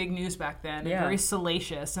it was big news back then, and Yeah. very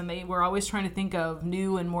salacious, and they were always trying to think of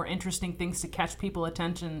new and more interesting things to catch people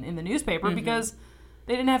attention in the newspaper because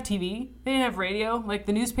they didn't have TV, they didn't have radio. Like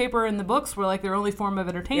the newspaper and the books were like their only form of Yeah,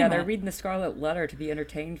 entertainment. they're reading the Scarlet Letter to be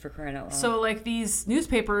entertained, for crying out loud. So, like, these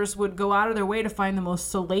newspapers would go out of their way to find the most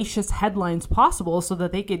salacious headlines possible so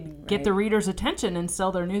that they could get Right. the reader's attention and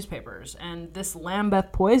sell their newspapers. And this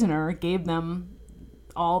Lambeth poisoner gave them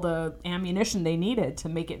all the ammunition they needed to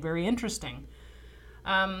make it very interesting.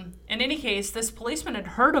 In any case, this policeman had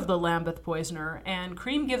heard of the Lambeth poisoner, and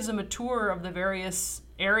Cream gives him a tour of the various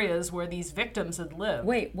areas where these victims had lived.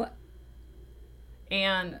 Wait, what?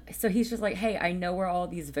 And So he's just like, hey, I know where all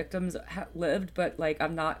these victims lived, but like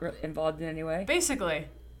I'm not involved in any way. basically,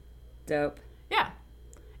 Dope. yeah.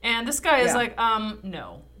 And this guy is Yeah. like,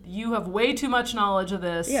 no, you have way too much knowledge of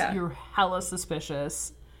this. Yeah. You're hella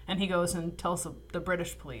suspicious. And he goes and tells the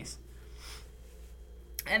British police.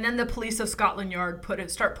 And then the police of Scotland Yard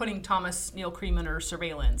start putting Thomas Neil Cream under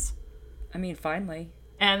surveillance. I mean, finally.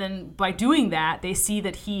 And then by doing that, they see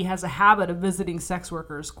that he has a habit of visiting sex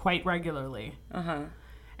workers quite regularly. Uh-huh.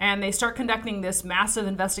 And they start conducting this massive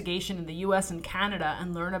investigation in the US and Canada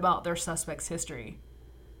and learn about their suspect's history.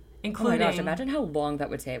 Oh my Including, gosh, imagine how long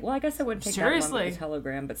that would take. Well, I guess it wouldn't take that long Seriously. with a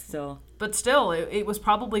telegram, but still. but still, it was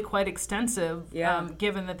probably quite extensive, Yeah.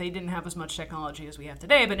 given that they didn't have as much technology as we have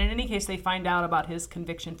today. But in any case, they find out about his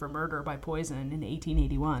conviction for murder by poison in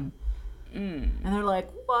 1881. And they're like,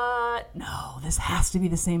 what? No, this has to be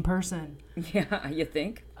the same person. Yeah, you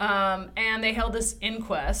think? And they held this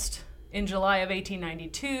inquest in July of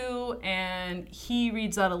 1892, and he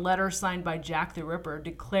reads out a letter signed by Jack the Ripper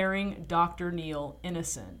declaring Dr. Neil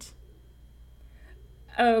innocent.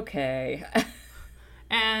 Okay.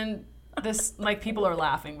 And this, like, people are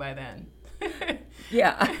laughing by then.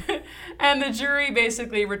 Yeah. And the jury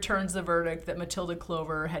basically returns the verdict that Matilda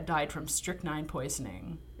Clover had died from strychnine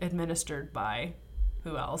poisoning administered by,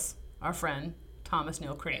 who else? Our friend, Thomas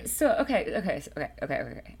Neil Cream. So, okay.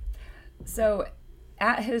 So,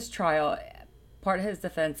 at his trial, part of his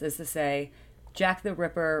defense is to say, Jack the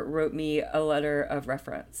Ripper wrote me a letter of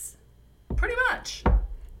reference. Pretty much.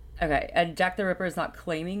 Okay, and Jack the Ripper is not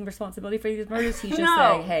claiming responsibility for these murders. He's just No.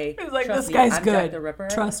 saying, hey, He's like, trust "This me, guy's I'm good. Jack the Ripper.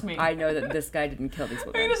 Trust me." I know that this guy didn't kill these I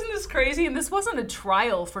mean, women. isn't this crazy? And this wasn't a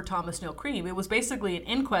trial for Thomas Neil Cream. It was basically an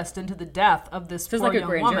inquest into the death of this So it's poor like a young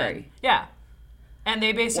grand woman. jury. Yeah. And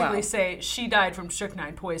they basically Wow. say she died from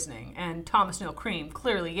strychnine poisoning, and Thomas Neil Cream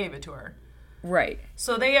clearly gave it to her. Right.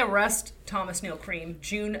 So they arrest Thomas Neil Cream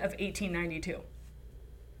June of 1892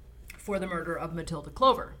 for the murder of Matilda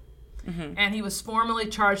Clover. And he was formally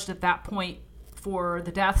charged at that point for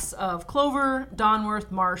the deaths of Clover, Donworth,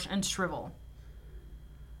 Marsh, and Shrivel.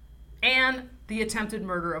 And the attempted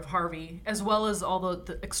murder of Harvey, as well as all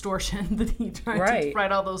the extortion that he tried to Right.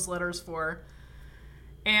 write all those letters for.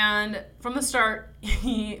 And from the start,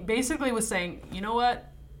 he basically was saying, you know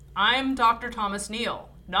what? I'm Dr. Thomas Neil,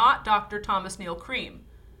 not Dr. Thomas Neil Cream.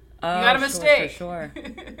 Oh, You got a mistake. Sure.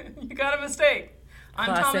 You got a mistake. I'm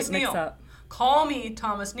Classic Thomas Neil. mix-up. Call me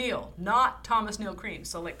Thomas Neil, not Thomas Neil Cream.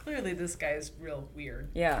 So, like, clearly this guy's real weird.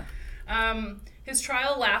 Yeah. His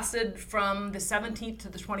trial lasted from the 17th to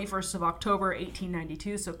the 21st of October,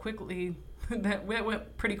 1892. So quickly, that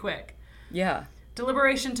went pretty quick. Yeah.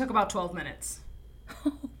 Deliberation took about 12 minutes.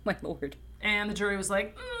 Oh, my lord. And the jury was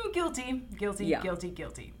like, guilty, guilty, Yeah. guilty,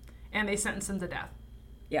 guilty. And they sentenced him to death.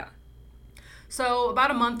 Yeah. So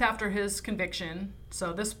about a month after his conviction,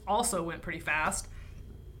 so this also went pretty fast,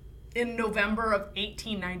 in November of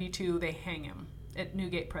 1892, they hang him at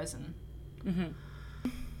Newgate Prison.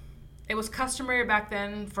 It was customary back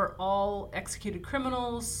then for all executed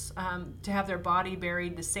criminals to have their body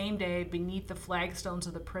buried the same day beneath the flagstones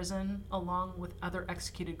of the prison, along with other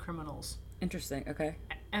executed criminals. Interesting. Okay.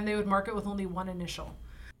 And they would mark it with only one initial.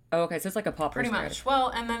 Oh, okay. So it's like a pauper's Pretty grave. much. Well,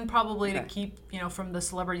 and then probably to Okay. keep, from the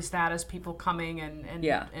celebrity status, people coming and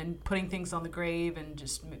Yeah. and putting things on the grave and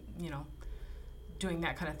just, doing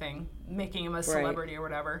that kind of thing, making him a celebrity or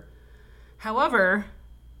whatever. However,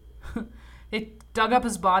 they dug up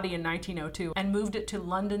his body in 1902 and moved it to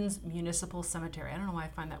London's Municipal Cemetery. I don't know why I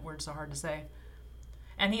find that word so hard to say.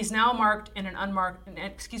 And he's now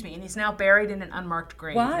and he's now buried in an unmarked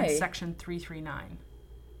grave Why? in section 339.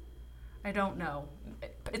 I don't know.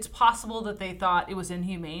 It's possible that they thought it was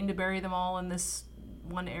inhumane to bury them all in this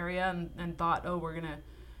one area and thought, oh, we're going to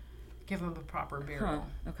give them a proper burial.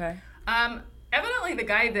 Huh. Okay. Evidently, the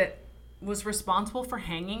guy that was responsible for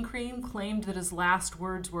hanging Cream claimed that his last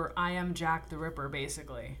words were, I am Jack the Ripper,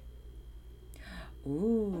 basically.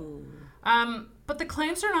 Ooh. But the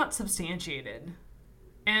claims are not substantiated.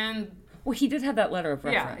 And Well, he did have that letter of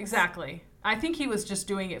reference. yeah, exactly. I think he was just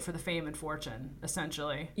doing it for the fame and fortune,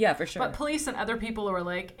 essentially. Yeah, for sure. But police and other people were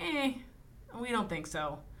like, we don't think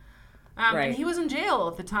so. Right. And he was in jail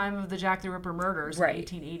at the time of the Jack the Ripper murders Right. in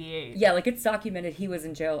 1888. Yeah, like it's documented he was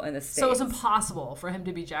in jail in the States. So it was impossible for him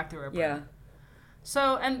to be Jack the Ripper. Yeah.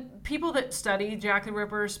 So, and people that study Jack the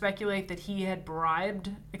Ripper speculate that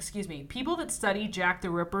people that study Jack the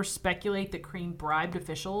Ripper speculate that Cream bribed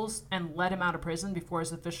officials and let him out of prison before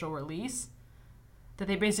his official release. That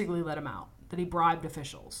they basically let him out. That he bribed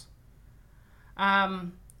officials.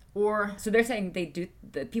 So they're saying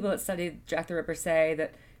the people that studied Jack the Ripper say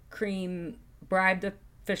that Cream bribed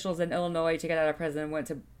officials in Illinois to get out of prison, went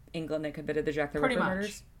to England and committed the Jack the Ripper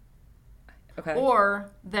murders? Okay.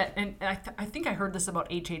 Or that, and I think I heard this about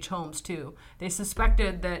H.H. Holmes too. They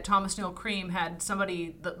suspected that Thomas Neal Cream had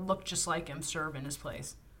somebody that looked just like him serve in his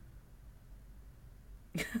place.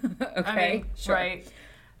 Okay, sure. Right.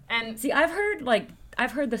 And see, I've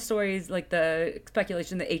heard the stories, like the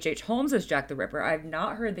speculation that H.H. Holmes is Jack the Ripper. I've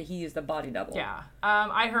not heard that he used a body double. Yeah.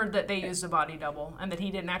 I heard that they used a body double and that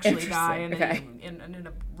he didn't actually die and then he ended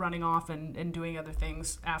up running off and doing other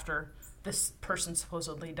things after this person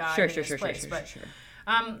supposedly died in his place. But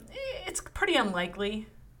it's pretty unlikely.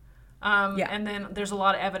 And then there's a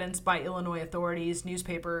lot of evidence by Illinois authorities,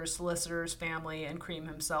 newspapers, solicitors, family, and Cream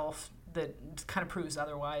himself that kind of proves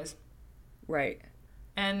otherwise. Right.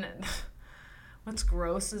 And what's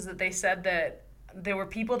gross is that they said that there were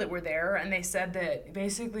people that were there, and they said that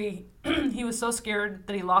basically he was so scared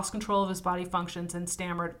that he lost control of his body functions and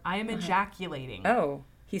stammered, "I am ejaculating." Oh,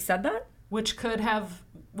 he said that? Which could have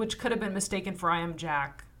been mistaken for "I am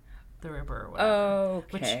Jack the Ripper." Or whatever,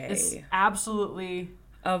 okay. Which is absolutely...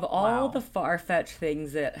 Of all the far-fetched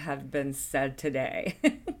things that have been said today.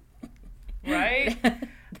 Right?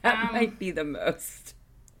 that might be the most.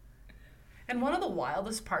 And one of the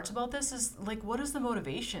wildest parts about this is, like, what is the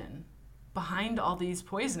motivation behind all these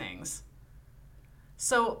poisonings?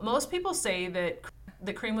 So most people say that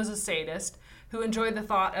Cream was a sadist who enjoyed the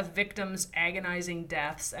thought of victims' agonizing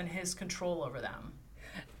deaths and his control over them.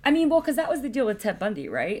 I mean, well, because that was the deal with Ted Bundy,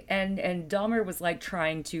 right? And Dahmer was, like,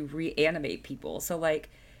 trying to reanimate people. So, like,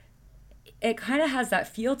 it kind of has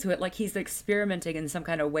that feel to it, like he's experimenting in some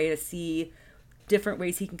kind of way to see different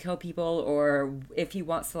ways he can kill people, or if he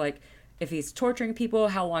wants to, like, if he's torturing people,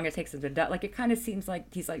 how long it takes him to die. Like, it kind of seems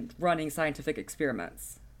like he's, like, running scientific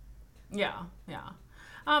experiments. Yeah.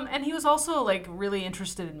 And he was also, like, really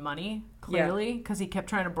interested in money, clearly, because he kept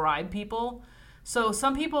trying to bribe people. So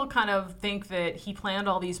some people kind of think that he planned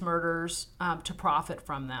all these murders to profit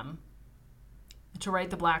from them, to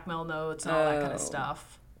write the blackmail notes and all that kind of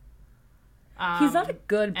stuff. He's not a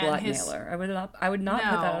good blackmailer. I would not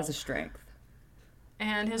put that as a strength.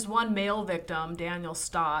 And his one male victim, Daniel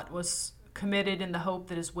Stott, was committed in the hope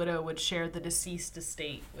that his widow would share the deceased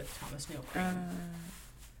estate with Thomas Neal Cream.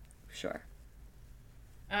 Sure.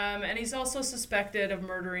 And he's also suspected of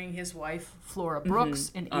murdering his wife, Flora Brooks,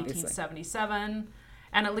 in 1877.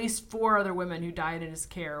 And at least 4 other women who died in his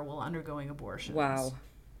care while undergoing abortions. Wow.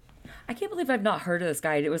 I can't believe I've not heard of this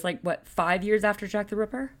guy. It was like, what, 5 years after Jack the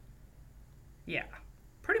Ripper? Yeah,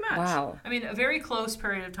 pretty much. Wow. I mean, a very close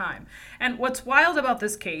period of time. And what's wild about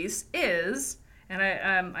this case is, and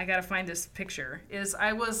I got to find this picture, is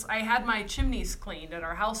I had my chimneys cleaned at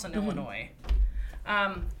our house in Illinois.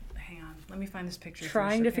 Hang on, let me find this picture.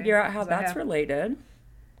 Trying to figure out how that's related.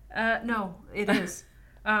 No, it is.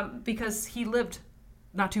 Because he lived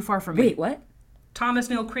not too far from me. Wait, what? Thomas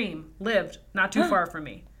Neal Cream lived not too far from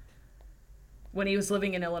me when he was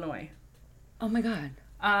living in Illinois. Oh my God.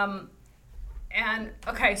 And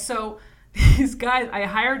okay, so these guys, I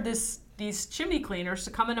hired these chimney cleaners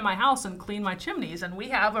to come into my house and clean my chimneys, and we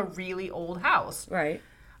have a really old house. Right.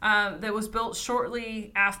 That was built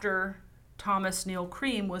shortly after Thomas Neal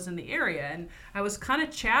Cream was in the area, and I was kind of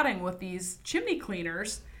chatting with these chimney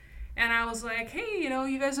cleaners, and I was like, hey,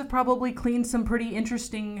 you guys have probably cleaned some pretty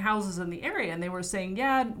interesting houses in the area. And they were saying,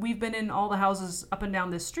 yeah, we've been in all the houses up and down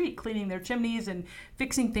this street cleaning their chimneys and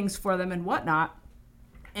fixing things for them and whatnot.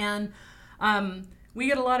 And we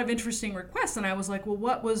get a lot of interesting requests. And I was like, well,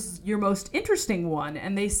 what was your most interesting one?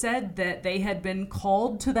 And they said that they had been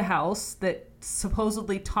called to the house that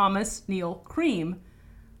supposedly Thomas Neal Cream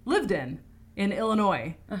lived in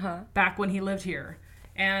Illinois back when he lived here.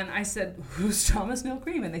 And I said, who's Thomas Neal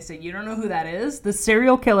Cream? And they said, you don't know who that is? The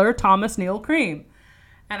serial killer, Thomas Neal Cream.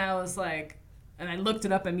 And I was like, and I looked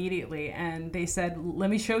it up immediately, and they said, let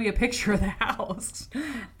me show you a picture of the house.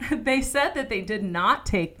 They said that they did not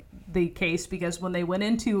take the case because when they went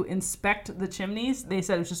in to inspect the chimneys, they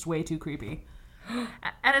said it was just way too creepy.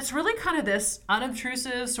 And it's really kind of this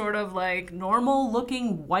unobtrusive, sort of like normal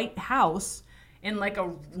looking white house in like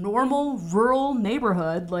a normal rural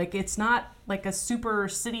neighborhood. Like it's not like a super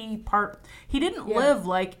city part. He didn't live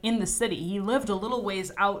like in the city. He lived a little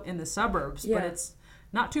ways out in the suburbs, but it's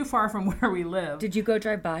not too far from where we live. Did you go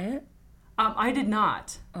drive by it? I did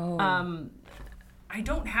not. Oh. I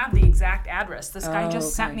don't have the exact address. This guy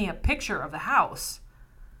just sent me a picture of the house.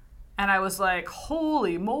 And I was like,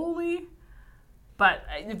 holy moly. But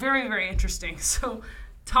very, very interesting. So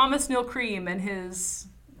Thomas Neal Cream and his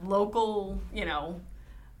local,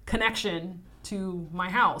 connection to my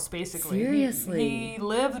house, basically. Seriously? He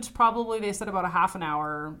lived probably, they said, about a half an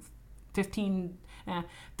hour, 15,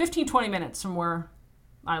 20 minutes from where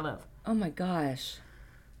I live. Oh my gosh.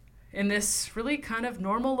 In this really kind of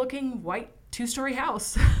normal looking white 2-story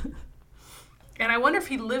house. And I wonder if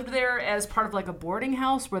he lived there as part of like a boarding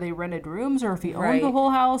house where they rented rooms, or if he owned the whole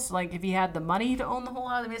house, like if he had the money to own the whole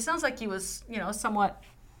house. I mean, it sounds like he was, somewhat,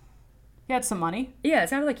 he had some money. Yeah, it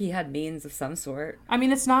sounded like he had means of some sort. I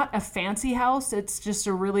mean, it's not a fancy house. It's just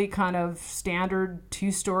a really kind of standard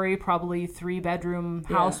 2-story, probably 3-bedroom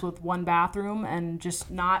house with 1 bathroom, and just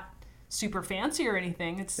not super fancy or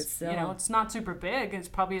anything. It's, it's not super big. It's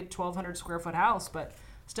probably a 1,200 square foot house, but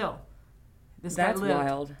still. This guy lived.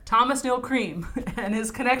 Wild. Thomas Neal Cream and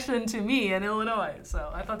his connection to me in Illinois.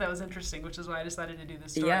 So I thought that was interesting, which is why I decided to do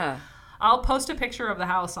this story. Yeah. I'll post a picture of the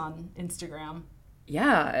house on Instagram.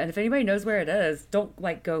 Yeah, and if anybody knows where it is, don't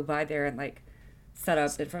go by there and set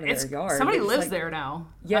up in front of their yard. Somebody lives there now.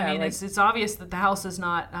 Yeah, I mean, it's obvious that the house is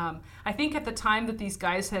not. I think at the time that these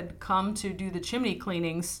guys had come to do the chimney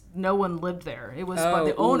cleanings, no one lived there. It was by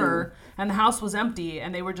the owner, and the house was empty,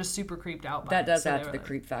 and they were just super creeped out by it. That does add to the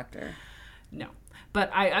creep factor. No.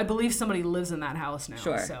 But I believe somebody lives in that house now.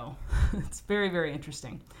 Sure. So it's very, very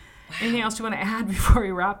interesting. Wow. Anything else you want to add before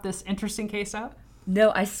we wrap this interesting case up?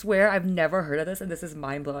 No, I swear I've never heard of this, and this is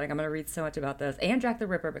mind-blowing. I'm going to read so much about this. And Jack the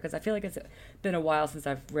Ripper, because I feel like it's been a while since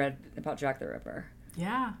I've read about Jack the Ripper.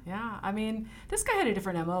 Yeah. I mean, this guy had a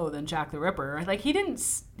different MO than Jack the Ripper. Like, he didn't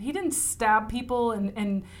stab people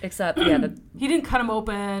and except, he didn't cut them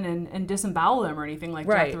open and disembowel them or anything like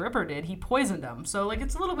Jack the Ripper did. He poisoned them. So,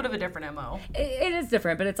 it's a little bit of a different MO. It is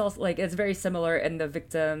different, but it's also, it's very similar in the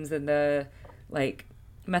victims and the,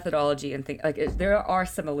 methodology and things. There are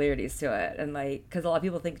similarities to it. And, because a lot of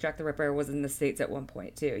people think Jack the Ripper was in the States at one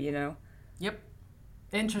point, too, Yep.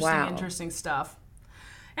 Interesting stuff.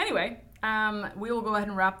 Anyway, we will go ahead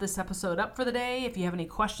and wrap this episode up for the day. If you have any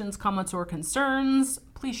questions, comments, or concerns,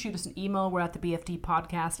 please shoot us an email. We're at the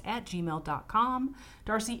bfdpodcast@gmail.com.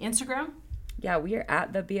 Darcy, Instagram? Yeah, we are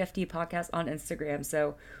at the BFD Podcast on Instagram.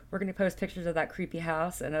 So we're going to post pictures of that creepy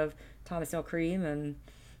house and of Thomas Neal Cream and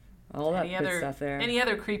all that good stuff there. Any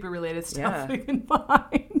other creepy related stuff we can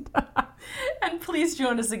find. And please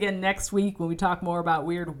join us again next week when we talk more about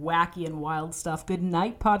weird, wacky, and wild stuff. Good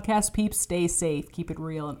night, podcast peeps. Stay safe, keep it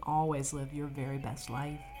real, and always live your very best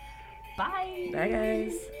life. Bye. Bye,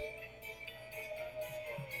 guys.